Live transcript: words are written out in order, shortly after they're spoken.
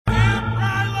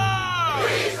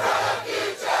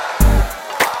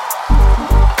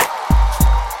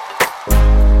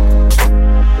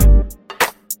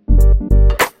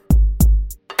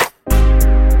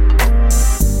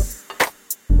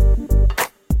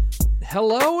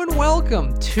Hello and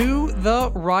welcome to the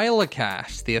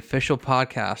RylaCast, the official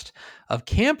podcast of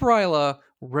Camp Ryla,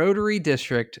 Rotary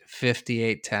District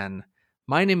 5810.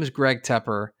 My name is Greg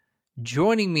Tepper.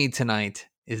 Joining me tonight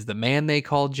is the man they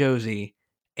call Josie,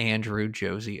 Andrew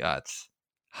Josie Utz.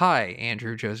 Hi,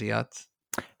 Andrew Josie Utz.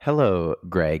 Hello,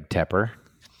 Greg Tepper.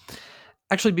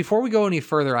 Actually, before we go any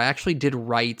further, I actually did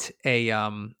write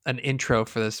an intro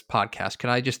for this podcast. Can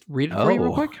I just read it for you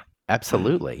real quick?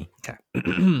 Absolutely. Okay.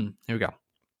 Here we go.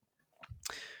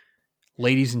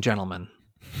 Ladies and gentlemen,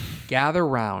 gather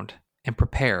round and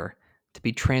prepare to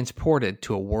be transported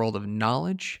to a world of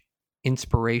knowledge,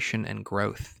 inspiration, and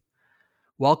growth.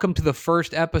 Welcome to the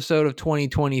first episode of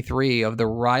 2023 of the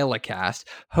RylaCast,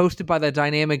 hosted by the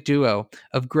dynamic duo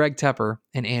of Greg Tepper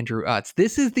and Andrew Utz.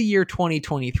 This is the year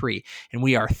 2023, and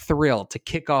we are thrilled to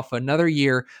kick off another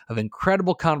year of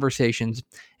incredible conversations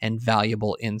and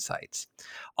valuable insights.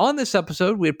 On this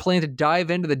episode, we had planned to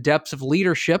dive into the depths of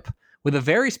leadership with a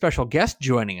very special guest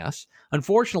joining us.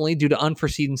 Unfortunately, due to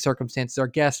unforeseen circumstances, our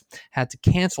guest had to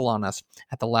cancel on us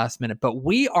at the last minute. But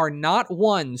we are not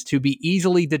ones to be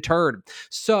easily deterred.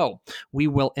 So we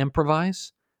will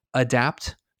improvise,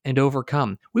 adapt, and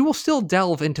overcome. We will still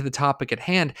delve into the topic at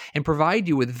hand and provide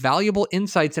you with valuable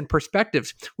insights and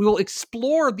perspectives. We will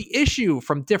explore the issue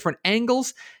from different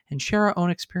angles and share our own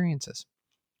experiences.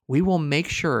 We will make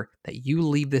sure that you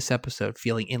leave this episode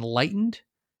feeling enlightened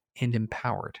and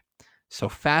empowered. So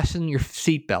fasten your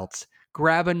seatbelts,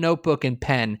 grab a notebook and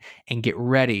pen, and get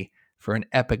ready for an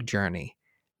epic journey.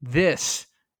 This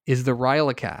is the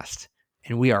RylaCast,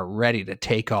 and we are ready to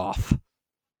take off.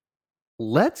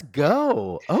 Let's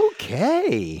go.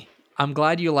 Okay. I'm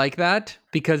glad you like that,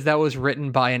 because that was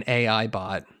written by an AI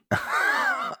bot.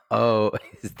 Oh,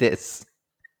 is this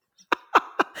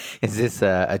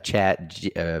a chat?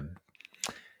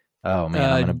 Oh man,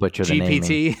 I'm gonna butcher the GPT.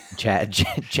 name. Chat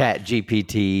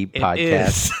GPT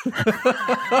podcast.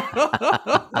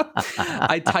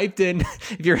 I typed in,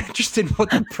 if you're interested in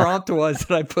what the prompt was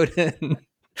that I put in,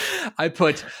 I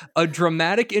put a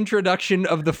dramatic introduction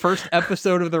of the first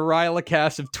episode of the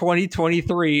RylaCast of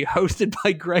 2023, hosted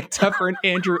by Greg Tepper and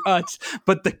Andrew Utz,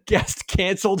 but the guest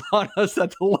canceled on us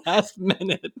at the last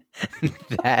minute.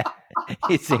 That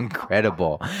is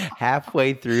incredible.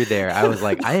 Halfway through there, I was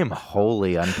like, I am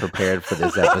wholly unprepared for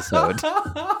this episode.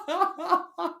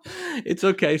 It's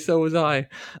okay, so was I.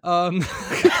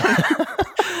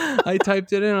 I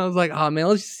typed it in. I was like, "Oh man,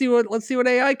 let's see what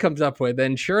AI comes up with."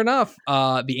 And sure enough,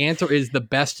 the answer is the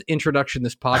best introduction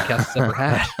this podcast has ever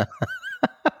had.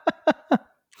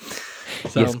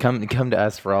 So, yes, come to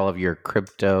us for all of your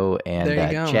crypto and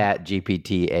Chat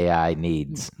GPT AI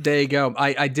needs. There you go.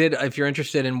 I did. If you're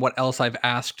interested in what else I've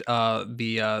asked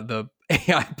the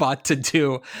AI bot to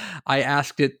do, I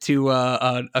asked it to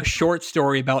a short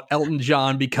story about Elton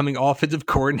John becoming offensive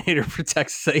coordinator for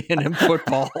Texas A&M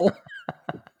football.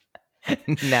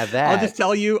 Now that I'll just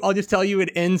tell you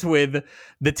it ends with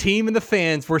the team and the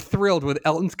fans were thrilled with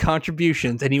Elton's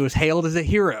contributions and he was hailed as a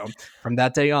hero. From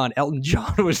that day on, Elton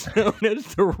John was known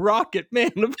as the Rocket Man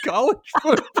of college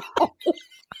football.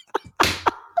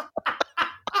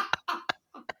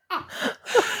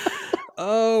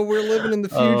 Oh, we're living in the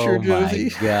future,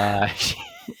 Josie. Oh my gosh.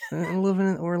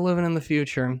 We're living in the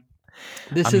future.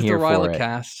 This is the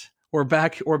RylaCast. We're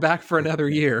back for another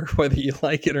year, whether you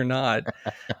like it or not.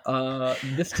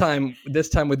 This time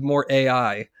with more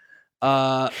AI.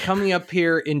 Coming up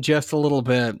here in just a little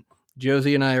bit,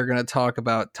 Josie and I are going to talk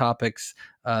about topics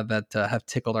that have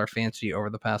tickled our fancy over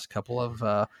the past couple of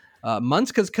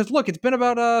months. Because look, it's been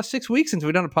about 6 weeks since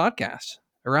we've done a podcast.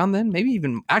 Around then, maybe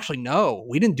even actually no,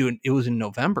 we didn't do it. It was in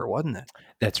November, wasn't it?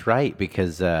 That's right,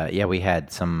 because we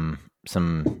had some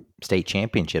state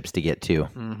championships to get to.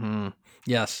 Mm-hmm.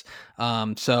 Yes.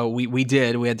 So we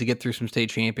did. We had to get through some state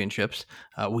championships.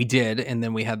 We did, and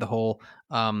then we had the whole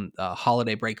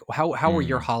holiday break. How were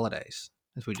your holidays?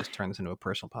 As we just turn this into a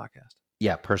personal podcast.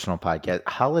 Yeah, personal podcast.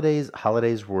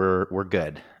 Holidays were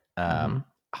good.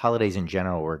 Holidays in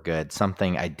general were good.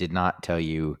 Something I did not tell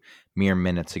you mere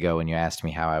minutes ago when you asked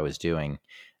me how I was doing.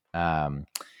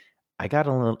 I got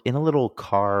in a little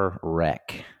car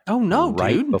wreck. Oh no,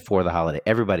 right dude. Before the holiday.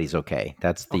 Everybody's okay.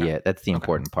 That's the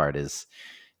important part is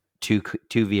two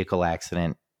vehicle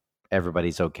accident.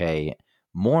 Everybody's okay.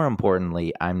 More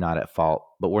importantly, I'm not at fault,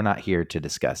 but we're not here to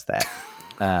discuss that.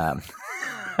 That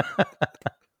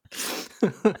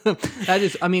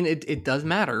is, I mean, it does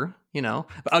matter, you know.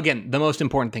 But again, the most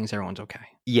important thing is everyone's okay.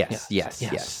 Yes.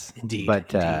 Indeed.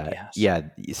 But yes. yeah,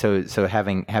 so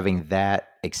having that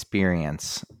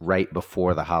experience right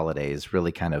before the holidays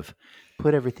really kind of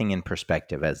put everything in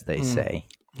perspective, as they say.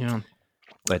 Yeah.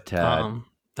 But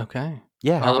okay.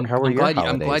 Yeah, how were your holidays?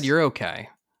 I'm glad you're okay,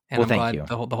 and Well, I'm thank glad you.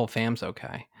 the whole fam's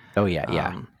okay. Oh yeah,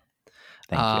 Um,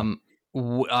 thank you.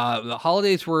 the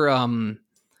holidays were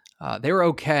they were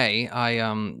okay.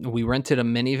 We rented a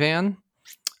minivan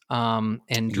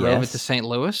and drove it to Yes. St.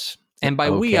 Louis, and by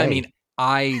we I mean Okay.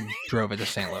 I drove it to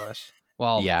St. Louis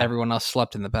while Yeah. everyone else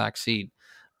slept in the back seat.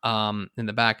 In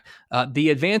the back, the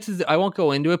advances, I won't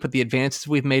go into it, but the advances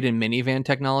we've made in minivan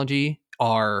technology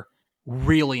are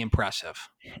really impressive.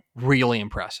 Really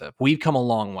impressive. We've come a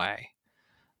long way.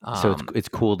 So it's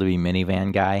cool to be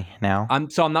minivan guy now. I'm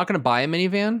not going to buy a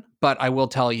minivan, but I will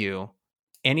tell you,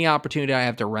 any opportunity I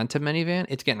have to rent a minivan,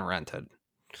 it's getting rented.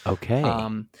 Okay.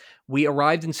 We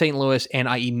arrived in St. Louis and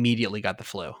I immediately got the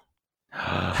flu.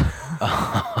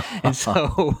 And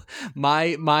so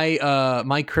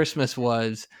my Christmas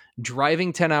was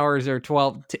driving 10 hours or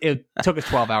 12. It took us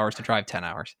 12 hours to drive 10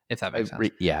 hours, if that makes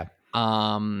sense. Yeah.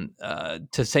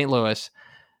 To St. Louis,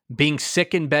 being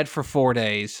sick in bed for 4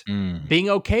 days, being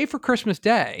okay for Christmas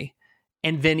Day,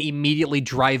 and then immediately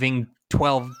driving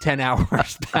 10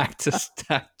 hours back to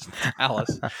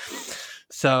Dallas.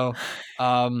 So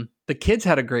the kids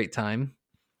had a great time.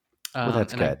 Well,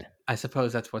 that's good. I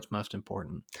suppose that's what's most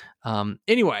important.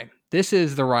 Anyway, this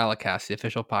is the Rylacast, the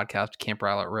official podcast, Camp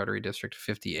Ryla Rotary District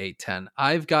 5810.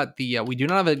 I've got we do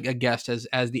not have a guest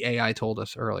as the AI told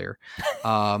us earlier.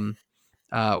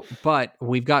 But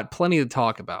we've got plenty to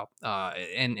talk about.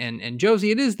 And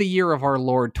Josie, it is the year of our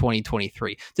Lord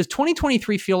 2023. Does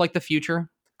 2023 feel like the future?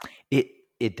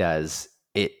 It does.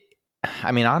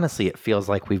 I mean, honestly, it feels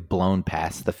like we've blown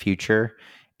past the future,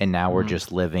 and now we're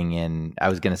just living in, I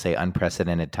was going to say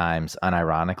unprecedented times,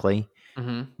 unironically.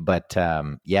 But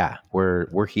yeah,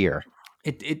 we're here.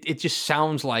 It just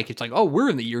sounds like it's like, oh, we're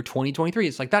in the year 2023.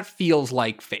 It's like that feels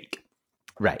like fake.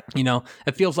 Right. You know,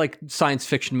 it feels like science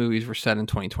fiction movies were set in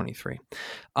 2023.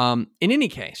 In any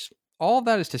case, all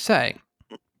that is to say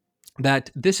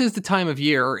that this is the time of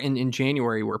year in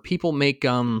January where people make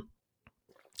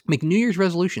New Year's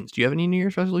resolutions. Do you have any New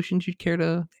Year's resolutions you'd care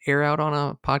to air out on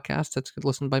a podcast that's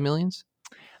listened by millions?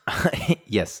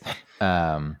 Yes.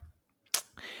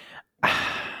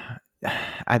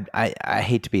 I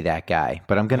hate to be that guy,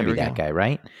 but I'm going to be that guy,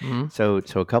 right? So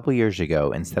a couple years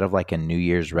ago, instead of like a New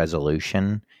Year's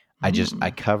resolution,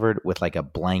 I covered with like a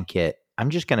blanket.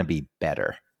 I'm just going to be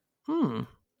better, and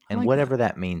like whatever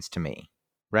that means to me,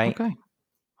 right?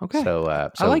 Okay.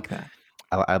 So I like that.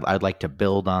 I'd like to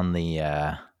build on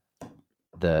the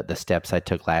steps I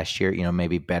took last year. You know,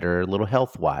 maybe better, a little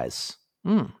health wise.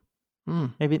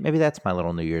 Maybe that's my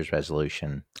little New Year's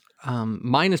resolution.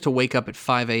 Mine is to wake up at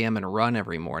 5 a.m. and run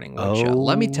every morning, which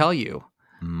let me tell you,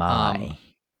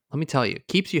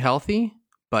 keeps you healthy,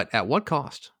 but at what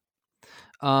cost?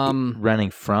 Running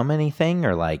from anything,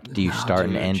 or like, do you start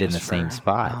and end in the same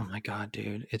spot? Oh my God,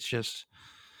 dude. It's just,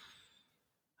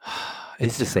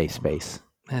 it's a safe space.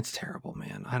 That's terrible,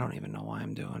 man. I don't even know why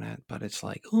I'm doing it, but it's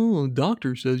like, oh,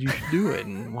 doctor says you should do it.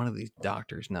 And one of these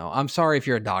doctors, no, I'm sorry if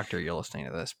you're a doctor, you're listening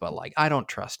to this, but like, I don't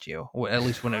trust you. At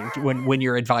least when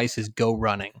your advice is go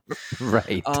running.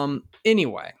 Right.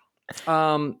 Anyway,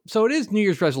 so it is New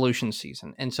Year's resolution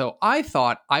season. And so I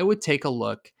thought I would take a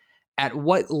look at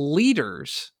what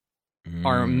leaders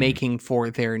are making for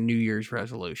their New Year's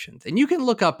resolutions. And you can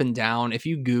look up and down. If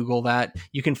you Google that,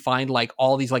 you can find like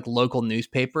all these like local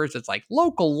newspapers. It's like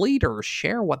local leaders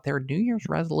share what their New Year's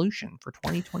resolution for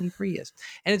 2023 is.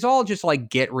 And it's all just like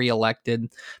get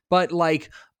reelected. But like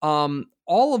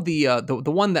all of the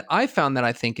one that I found that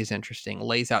I think is interesting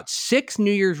lays out 6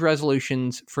 New Year's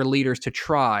resolutions for leaders to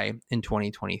try in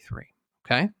 2023.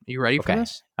 Okay? Are you ready for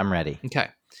this? I'm ready. Okay.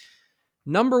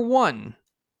 Number 1.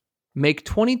 Make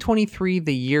 2023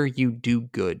 the year you do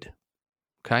good.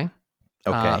 Okay?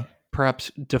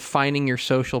 Perhaps defining your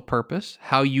social purpose,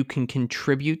 how you can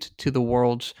contribute to the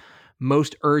world's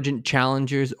most urgent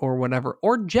challenges or whatever,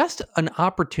 or just an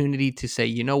opportunity to say,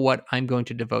 you know what, I'm going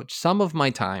to devote some of my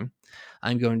time,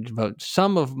 I'm going to devote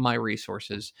some of my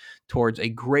resources towards a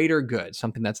greater good,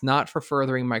 something that's not for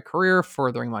furthering my career,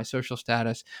 furthering my social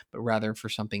status, but rather for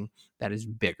something that is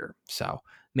bigger. So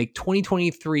make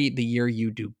 2023 the year you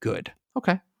do good.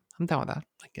 Okay, I'm down with that.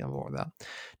 I can go with that.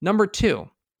 Number 2,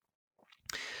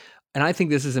 and I think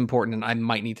this is important, and I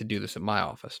might need to do this at my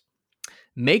office.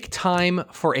 Make time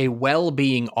for a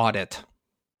well-being audit.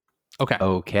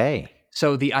 Okay.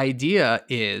 So the idea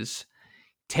is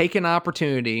take an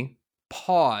opportunity,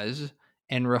 pause,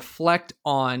 and reflect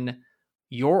on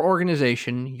your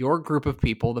organization, your group of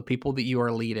people, the people that you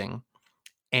are leading,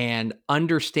 and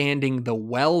understanding the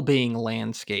well-being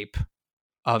landscape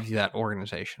of that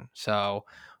organization. So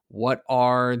What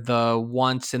are the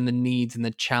wants and the needs and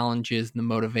the challenges and the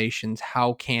motivations?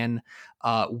 How can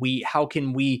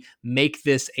we make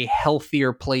this a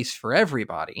healthier place for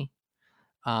everybody?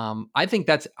 I think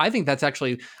that's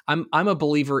actually, I'm a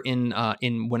believer in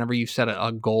whenever you set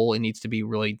a goal, it needs to be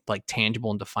really like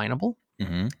tangible and definable.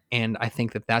 Mm-hmm. And I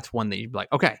think that's one that you'd be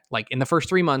like, okay, like in the first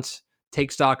 3 months,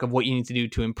 take stock of what you need to do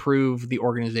to improve the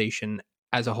organization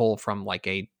as a whole from like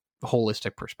a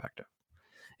holistic perspective.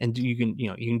 And you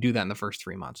can do that in the first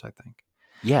 3 months, I think.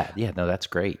 Yeah. No, that's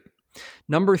great.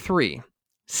 Number 3,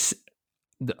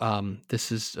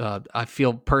 this is I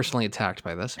feel personally attacked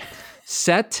by this.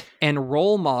 Set and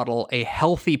role model a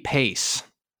healthy pace.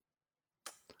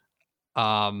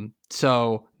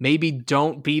 So maybe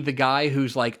don't be the guy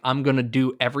who's like, I'm gonna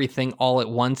do everything all at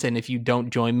once, and if you don't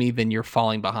join me, then you're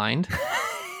falling behind.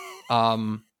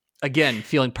 Again,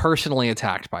 feeling personally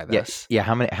attacked by this. Yeah.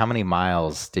 How many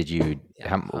miles did you?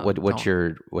 What's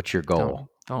your goal?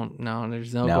 No,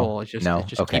 there's no goal. It's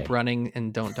just Okay. keep running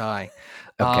and don't die.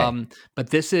 Okay. But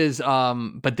this is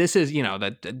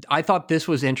that I thought this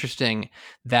was interesting,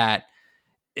 that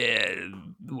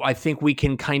I think we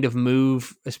can kind of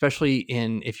move, especially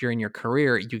if you're in your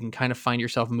career, you can kind of find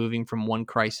yourself moving from one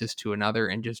crisis to another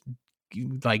and just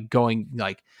like going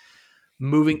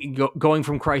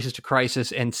from crisis to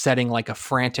crisis and setting like a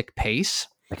frantic pace,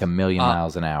 like 1,000,000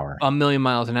 miles an hour. 1,000,000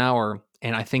 miles an hour.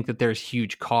 And I think that there's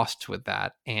huge costs with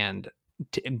that. And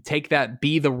take that,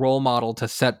 be the role model to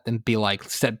set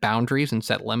boundaries and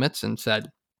set limits and set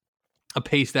a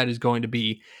pace that is going to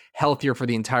be healthier for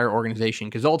the entire organization.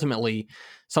 Because ultimately,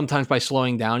 sometimes by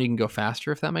slowing down, you can go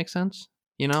faster, if that makes sense.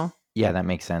 Yeah, that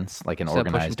makes sense. Like an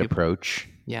organized approach.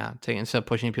 Yeah, instead of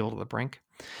pushing people to the brink.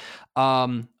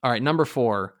 All right, number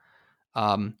 4,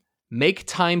 make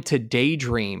time to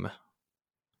daydream.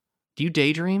 Do you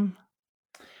daydream?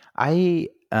 As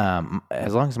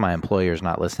long as my employer is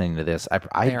not listening to this,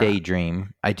 I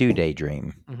daydream. I do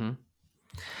daydream. Mm-hmm.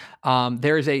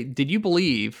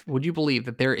 Would you believe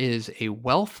that there is a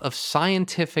wealth of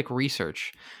scientific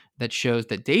research that shows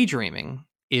that daydreaming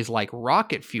is like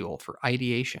rocket fuel for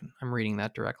ideation? I'm reading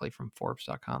that directly from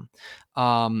Forbes.com.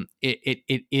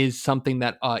 It is something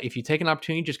that if you take an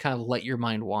opportunity, just kind of let your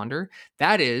mind wander.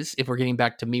 That is, if we're getting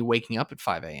back to me waking up at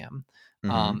 5 a.m.,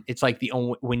 it's like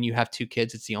when you have 2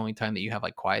 kids, it's the only time that you have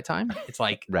like quiet time. It's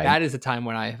like right. That is a time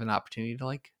when I have an opportunity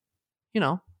to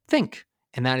think.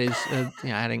 And that is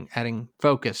adding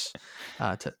focus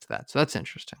to that. So that's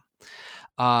interesting.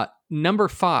 Number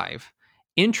 5,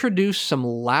 introduce some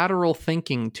lateral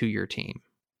thinking to your team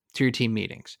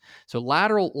meetings. So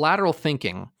lateral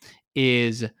thinking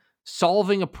is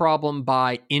solving a problem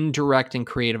by indirect and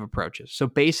creative approaches. So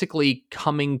basically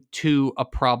coming to a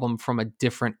problem from a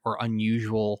different or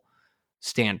unusual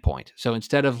standpoint. So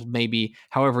instead of maybe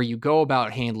however you go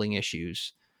about handling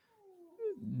issues,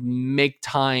 make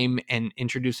time and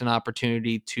introduce an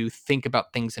opportunity to think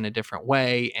about things in a different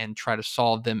way and try to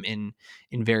solve them in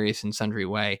various and sundry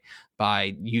way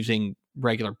by using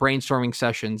regular brainstorming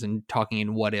sessions and talking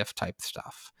in what if type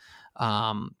stuff.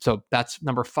 So that's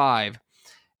number 5.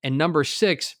 And number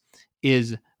 6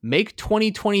 is make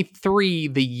 2023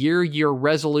 the year your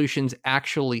resolutions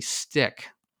actually stick.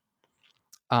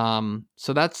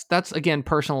 So that's again,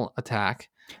 personal attack.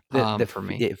 For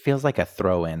me, it feels like a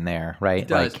throw in there, right? It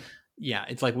does. Yeah,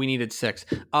 it's like we needed 6.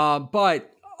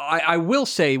 But I will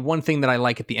say one thing that I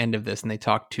like at the end of this, and they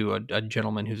talked to a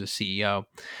gentleman who's a CEO,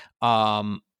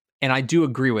 and I do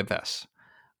agree with this.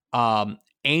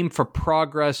 Aim for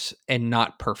progress and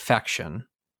not perfection,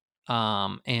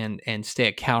 and stay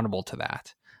accountable to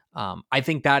that. I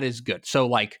think that is good. So,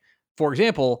 like, for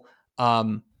example,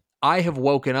 I have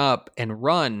woken up and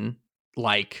run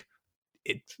like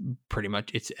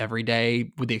it's every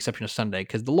day with the exception of Sunday,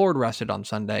 because the Lord rested on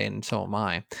Sunday and so am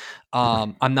I.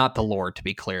 I'm not the Lord, to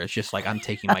be clear. It's just like I'm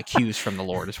taking my cues from the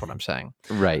Lord is what I'm saying.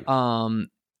 Right.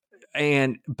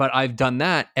 But I've done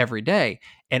that every day,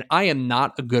 and I am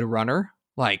not a good runner.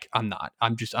 Like I'm not.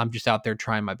 I'm just out there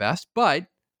trying my best, but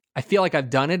I feel like I've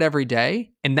done it every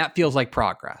day, and that feels like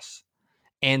progress.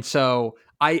 And so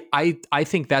I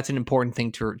think that's an important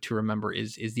thing to remember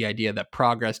is the idea that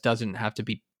progress doesn't have to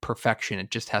be perfection.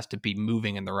 It just has to be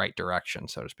moving in the right direction,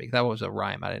 so to speak. That was a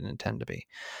rhyme. I didn't intend to be.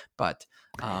 But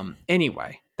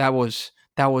anyway, that was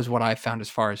what I found as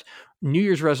far as New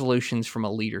Year's resolutions from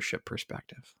a leadership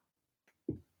perspective.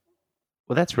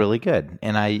 Well, that's really good.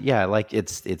 And like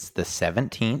it's the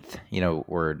 17th,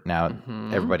 we're now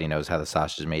everybody knows how the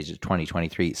sausage is made. It's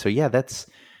 2023. So yeah, that's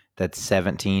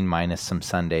 17 minus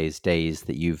some days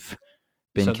that you've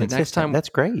been consistent. Next time, that's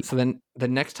great. So then the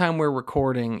next time we're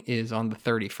recording is on the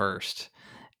 31st.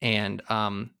 And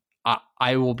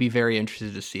I will be very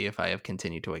interested to see if I have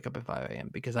continued to wake up at 5 a.m.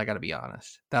 because I got to be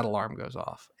honest, that alarm goes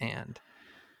off and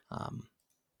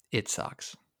it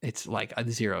sucks. It's like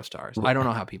 0 stars. I don't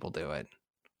know how people do it.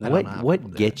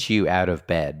 What gets you out of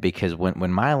bed? Because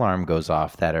when my alarm goes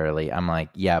off that early, I'm like,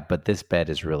 yeah, but this bed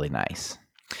is really nice.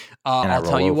 And I'll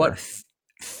tell you what,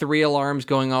 3 alarms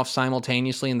going off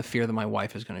simultaneously in the fear that my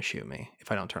wife is going to shoot me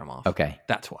if I don't turn them off. Okay.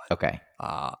 That's what. Okay.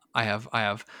 I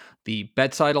have the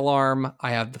bedside alarm,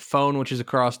 I have the phone, which is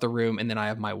across the room, and then I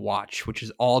have my watch, which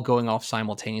is all going off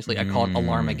simultaneously. I call it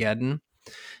Alarmageddon.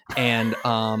 And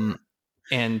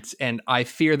and I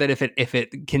fear that if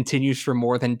it continues for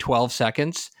more than 12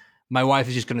 seconds, my wife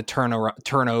is just going to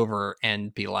turn over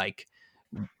and be like,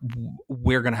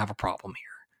 we're going to have a problem here.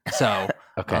 So,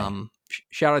 okay.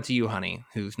 Shout out to you, honey,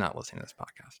 who's not listening to this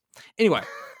podcast. Anyway,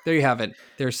 there you have it.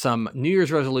 There's some New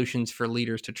Year's resolutions for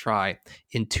leaders to try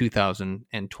in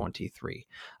 2023.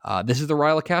 This is the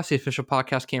RylaCast, the official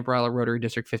podcast, Camp Ryla, Rotary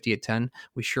District 5810.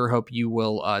 We sure hope you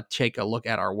will take a look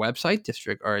at our website, it's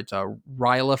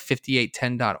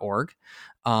ryla5810.org.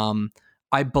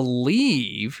 I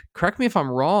believe, correct me if I'm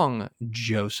wrong,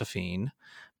 Josephine,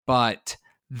 but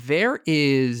there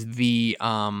is the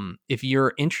if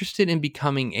you're interested in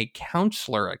becoming a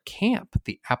counselor at camp,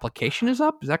 the application is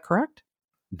up. Is that correct?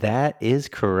 That is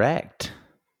correct.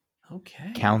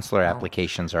 Okay. Counselor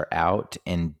applications are out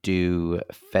and due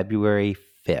February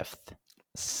 5th,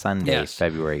 Sunday, yes.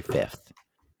 February 5th.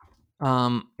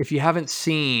 If you haven't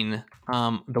seen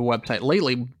the website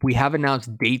lately, we have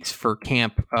announced dates for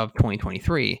camp of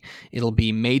 2023. It'll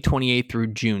be May 28th through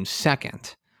June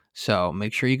 2nd. So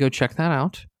make sure you go check that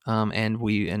out. And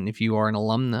if you are an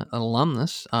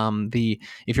alumnus,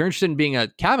 if you're interested in being a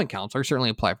cabin counselor, certainly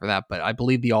apply for that. But I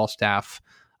believe the all staff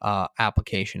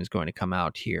application is going to come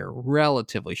out here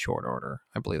relatively short order.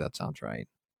 I believe that sounds right.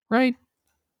 Right?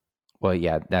 Well,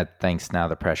 yeah. Thanks. Now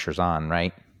the pressure's on,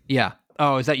 right? Yeah.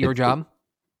 Oh, is that your job?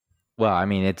 Well, I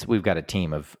mean, we've got a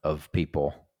team of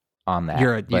people on that.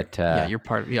 You're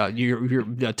part of you're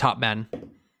the top men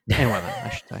and women, I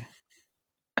should say.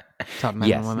 Top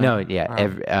men and women. No, yeah.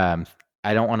 Right.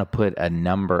 I don't want to put a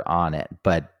number on it,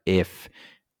 but if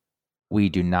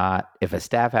a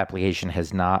staff application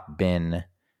has not been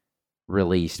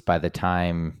released by the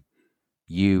time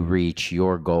you reach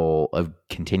your goal of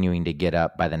continuing to get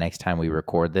up by the next time we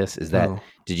record this, did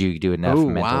you do enough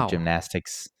mental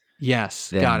gymnastics? Yes,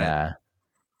 then, got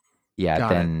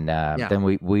it.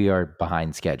 Then we are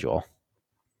behind schedule.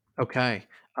 Okay.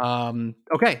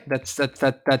 Okay, that's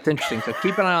interesting. So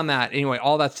keep an eye on that. Anyway,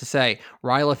 all that's to say,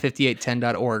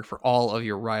 Ryla5810.org for all of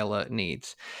your Ryla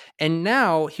needs. And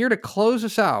now, here to close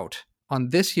us out on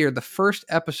this year, the first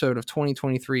episode of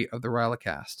 2023 of the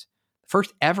RylaCast.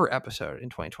 First ever episode in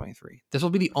 2023. This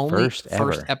will be the only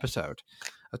first episode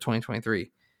of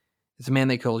 2023. It's a man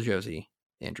they call Josie,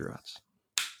 Andrew Utz.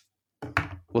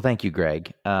 Well, thank you,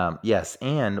 Greg. Yes,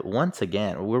 and once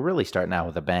again, we're really starting out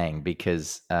with a bang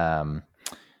because,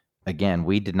 again,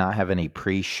 we did not have any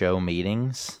pre-show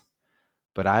meetings,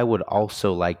 but I would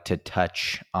also like to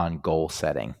touch on goal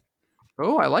setting.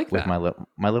 Oh, I like that. With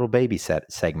my little baby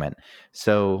segment.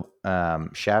 So,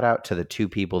 shout out to the 2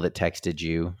 people that texted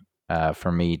you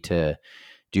for me to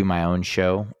do my own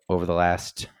show over the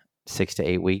last 6 to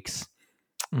 8 weeks.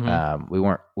 Mm-hmm. We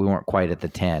weren't quite at the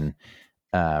 10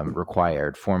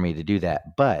 required for me to do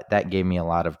that, but that gave me a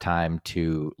lot of time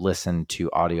to listen to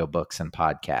audiobooks and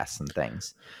podcasts and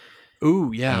things.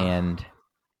 Ooh, yeah. And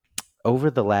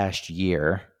over the last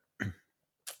year,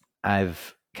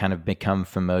 I've kind of become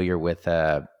familiar with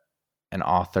an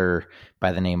author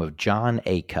by the name of Jon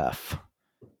Acuff,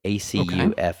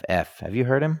 Acuff. Have you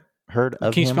heard of him?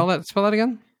 Can you spell that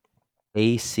again?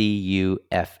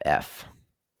 Acuff.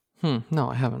 No,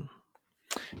 I haven't.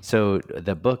 So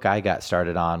the book I got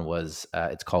started on was,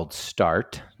 it's called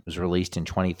Start. It was released in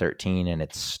 2013, and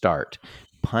it's Start.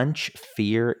 Punch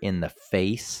fear in the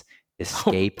face,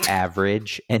 escape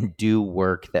average, and do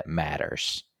work that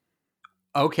matters.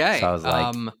 Okay. So I was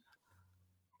like,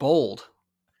 bold.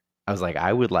 I was like,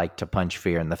 I would like to punch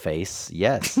fear in the face.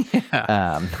 Yes.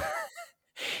 Yeah.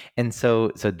 And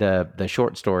so the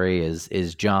short story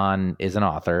is John is an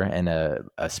author and a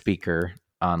speaker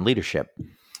on leadership.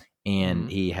 And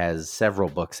he has several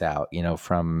books out,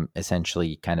 from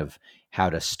essentially kind of how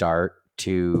to start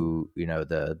to,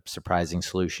 the surprising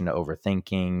solution to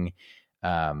overthinking.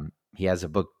 He has a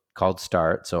book called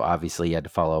Start. So obviously you had to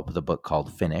follow up with a book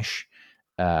called Finish.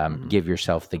 Give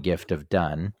yourself the gift of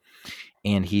done.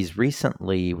 And he's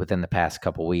recently, within the past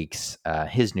couple weeks,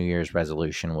 his New Year's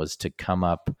resolution was to come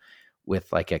up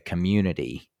with like a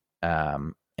community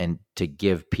and to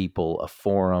give people a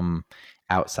forum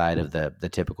outside of the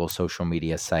typical social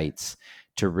media sites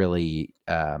to really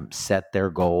set their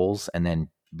goals and then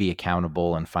be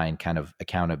accountable and find kind of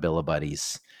accountability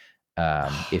buddies,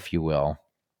 if you will.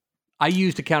 I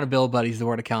used accountability buddies, the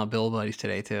word accountability buddies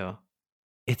today too.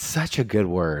 It's such a good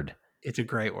word. It's a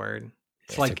great word.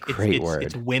 It's a great word.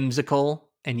 It's whimsical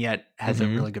and yet has a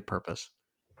really good purpose.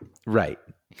 Right.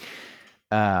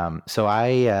 So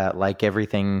I like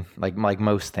everything, like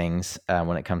most things,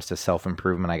 when it comes to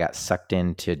self-improvement, I got sucked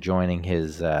into joining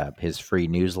his free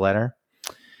newsletter.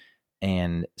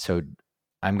 And so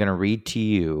I'm going to read to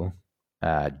you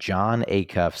Jon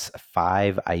Acuff's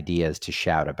 5 ideas to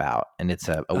shout about. And it's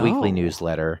a weekly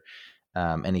newsletter.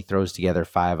 And he throws together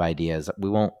 5 ideas. We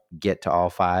won't get to all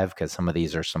 5 because some of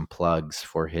these are some plugs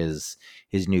for his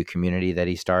new community that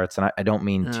he starts. And I don't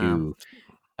mean to.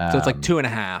 So it's like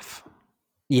 2.5.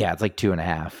 Yeah, it's like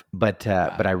 2.5. But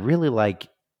I really like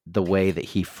the way that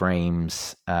he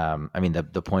frames. I mean,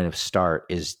 the point of start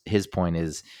is his point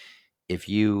is if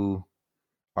you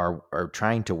are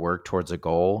trying to work towards a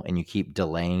goal and you keep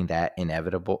delaying that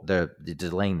inevitable, the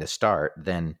delaying the start,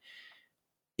 then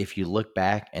if you look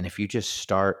back and if you just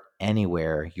start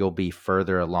anywhere, you'll be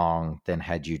further along than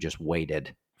had you just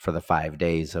waited for the 5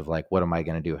 days of like, what am I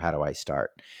going to do? How do I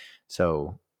start?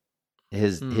 So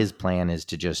his plan is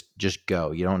to just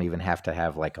go. You don't even have to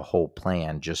have like a whole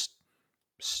plan. Just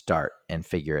start and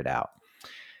figure it out.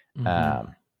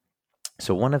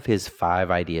 So one of his 5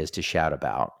 ideas to shout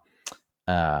about,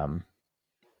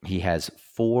 he has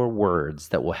 4 words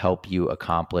that will help you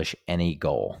accomplish any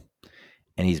goal.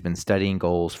 And he's been studying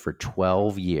goals for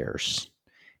 12 years.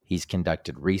 He's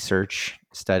conducted research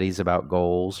studies about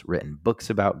goals, written books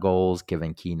about goals,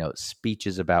 given keynote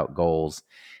speeches about goals,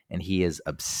 and he is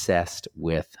obsessed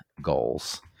with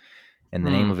goals. And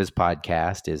the name of his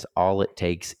podcast is All It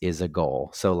Takes Is a Goal.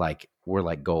 So like we're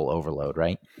like goal overload,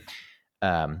 right?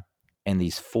 And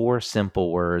these 4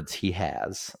 simple words he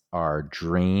has are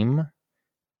dream,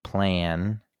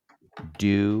 plan,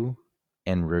 do,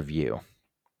 and review.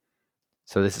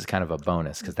 So this is kind of a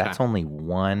bonus because that's only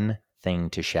one thing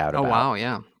to shout about. Oh, wow,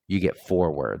 yeah. You get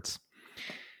 4 words.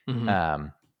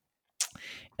 And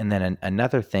then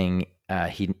another thing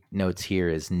he notes here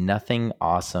is nothing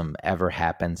awesome ever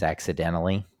happens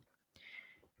accidentally.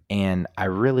 And I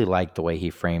really like the way he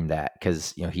framed that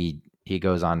because, you know, he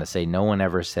goes on to say no one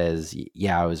ever says,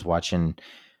 yeah, I was watching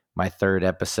my 3rd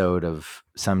episode of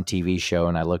some TV show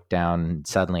and I looked down and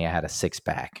suddenly I had a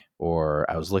 6-pack, or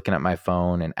I was looking at my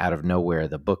phone and out of nowhere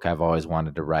the book I've always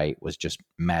wanted to write was just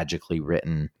magically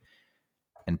written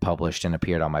and published and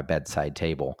appeared on my bedside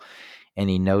table. And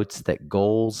he notes that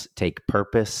goals take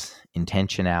purpose,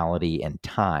 intentionality, and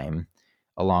time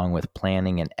along with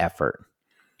planning and effort,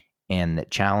 and that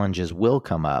challenges will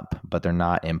come up, but they're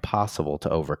not impossible to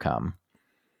overcome.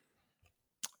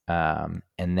 And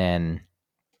then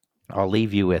I'll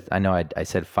leave you with, I know I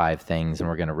said 5 things and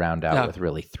we're going to round out with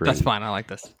really 3. That's fine. I like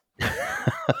this.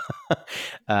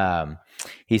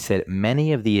 He said,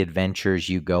 many of the adventures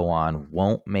you go on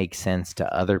won't make sense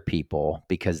to other people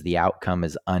because the outcome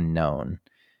is unknown.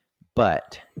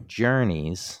 But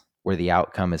journeys where the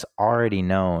outcome is already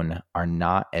known are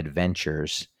not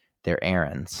adventures, they're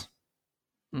errands.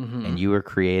 And you were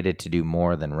created to do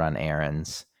more than run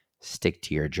errands. Stick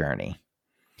to your journey.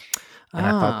 And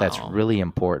I thought that's really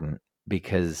important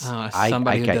because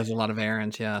somebody who does a lot of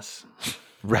errands, yes.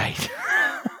 Right.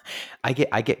 I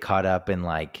get caught up in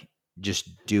like just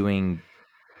doing,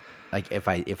 like if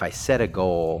I set a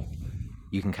goal,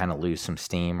 you can kind of lose some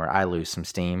steam, or I lose some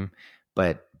steam,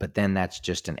 but then that's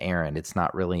just an errand. It's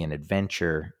not really an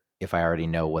adventure if I already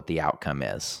know what the outcome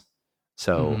is.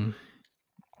 So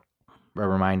a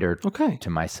reminder to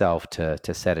myself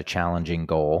to set a challenging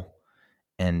goal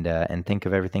and think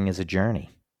of everything as a journey.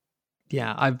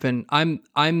 Yeah,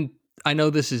 I know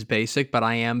this is basic, but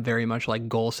I am very much like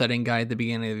goal setting guy at the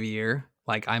beginning of the year.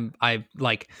 Like I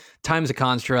like time's a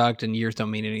construct and years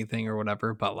don't mean anything or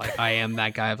whatever, but like I am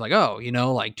that guy of like, oh, you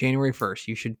know, like January 1st,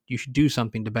 you should do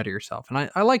something to better yourself. And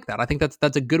I like that. I think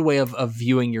that's a good way of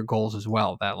viewing your goals as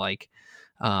well. That like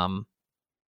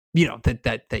you know,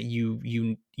 that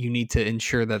you need to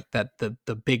ensure that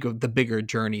the bigger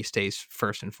journey stays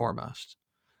first and foremost.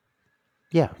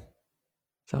 Yeah.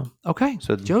 So, okay.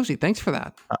 So Josie, thanks for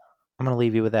that. I'm going to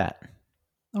leave you with that.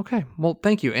 Okay. Well,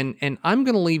 thank you. And I'm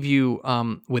going to leave you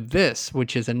with this,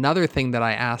 which is another thing that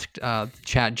I asked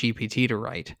Chat GPT to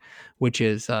write, which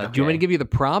is, do you want me to give you the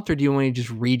prompt or do you want me to just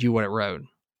read you what it wrote?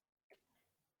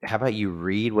 How about you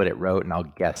read what it wrote and I'll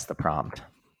guess the prompt?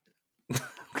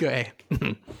 Okay.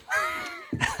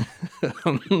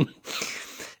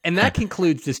 And that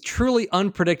concludes this truly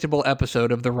unpredictable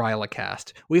episode of the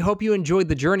RylaCast. We hope you enjoyed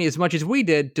the journey as much as we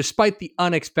did, despite the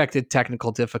unexpected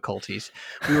technical difficulties.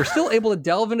 We were still able to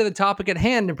delve into the topic at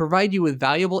hand and provide you with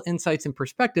valuable insights and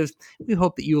perspectives. We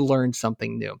hope that you learned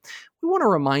something new. We want to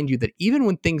remind you that even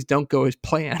when things don't go as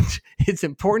planned, it's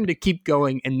important to keep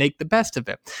going and make the best of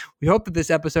it. We hope that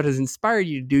this episode has inspired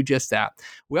you to do just that.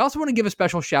 We also want to give a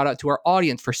special shout out to our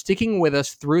audience for sticking with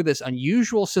us through this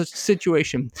unusual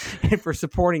situation and for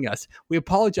supporting us. We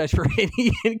apologize for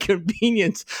any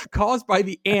inconvenience caused by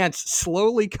the ants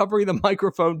slowly covering the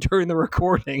microphone during the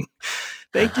recording.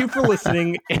 Thank you for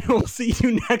listening, and we'll see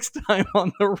you next time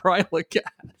on the RylaCast.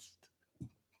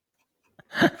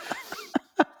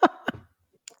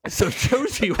 So,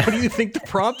 Josie, what do you think the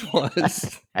prompt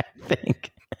was? I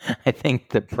think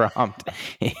the prompt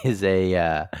is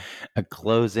a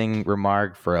closing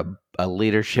remark for a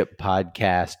leadership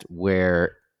podcast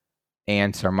where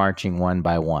ants are marching one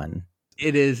by one.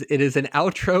 It is an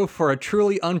outro for a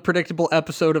truly unpredictable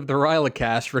episode of the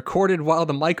RylaCast, recorded while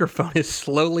the microphone is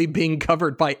slowly being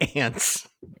covered by ants.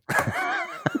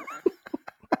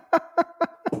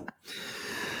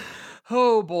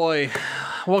 Oh boy.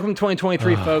 Welcome to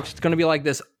 2023, folks. It's going to be like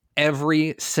this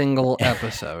every single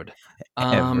episode.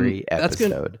 Every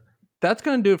episode. That's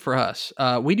going to do it for us.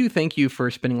 We do thank you for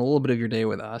spending a little bit of your day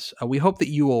with us. We hope that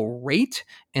you will rate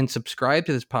and subscribe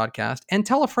to this podcast and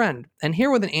tell a friend. And here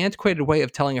with an antiquated way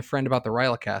of telling a friend about the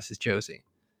RylaCast is Josie.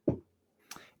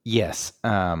 Yes.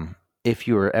 If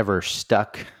you were ever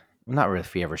stuck, not really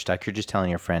if you're ever stuck, you're just telling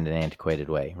your friend an antiquated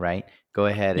way, right? Go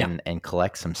ahead and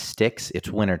collect some sticks. It's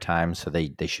wintertime, so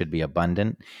they should be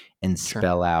abundant. And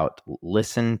spell out,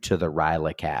 listen to the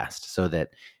RylaCast, so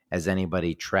that as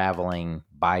anybody traveling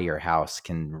by your house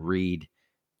can read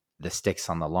the sticks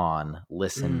on the lawn,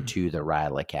 listen to the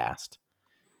RylaCast.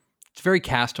 It's very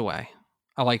Castaway.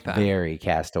 I like that. Very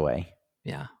Castaway.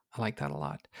 Yeah, I like that a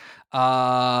lot.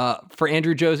 For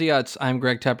Andrew Josie Utz, I'm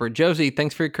Greg Tepper. Josie,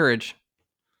 thanks for your courage.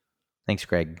 Thanks,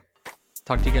 Greg.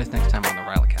 Talk to you guys next time on the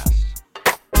RylaCast.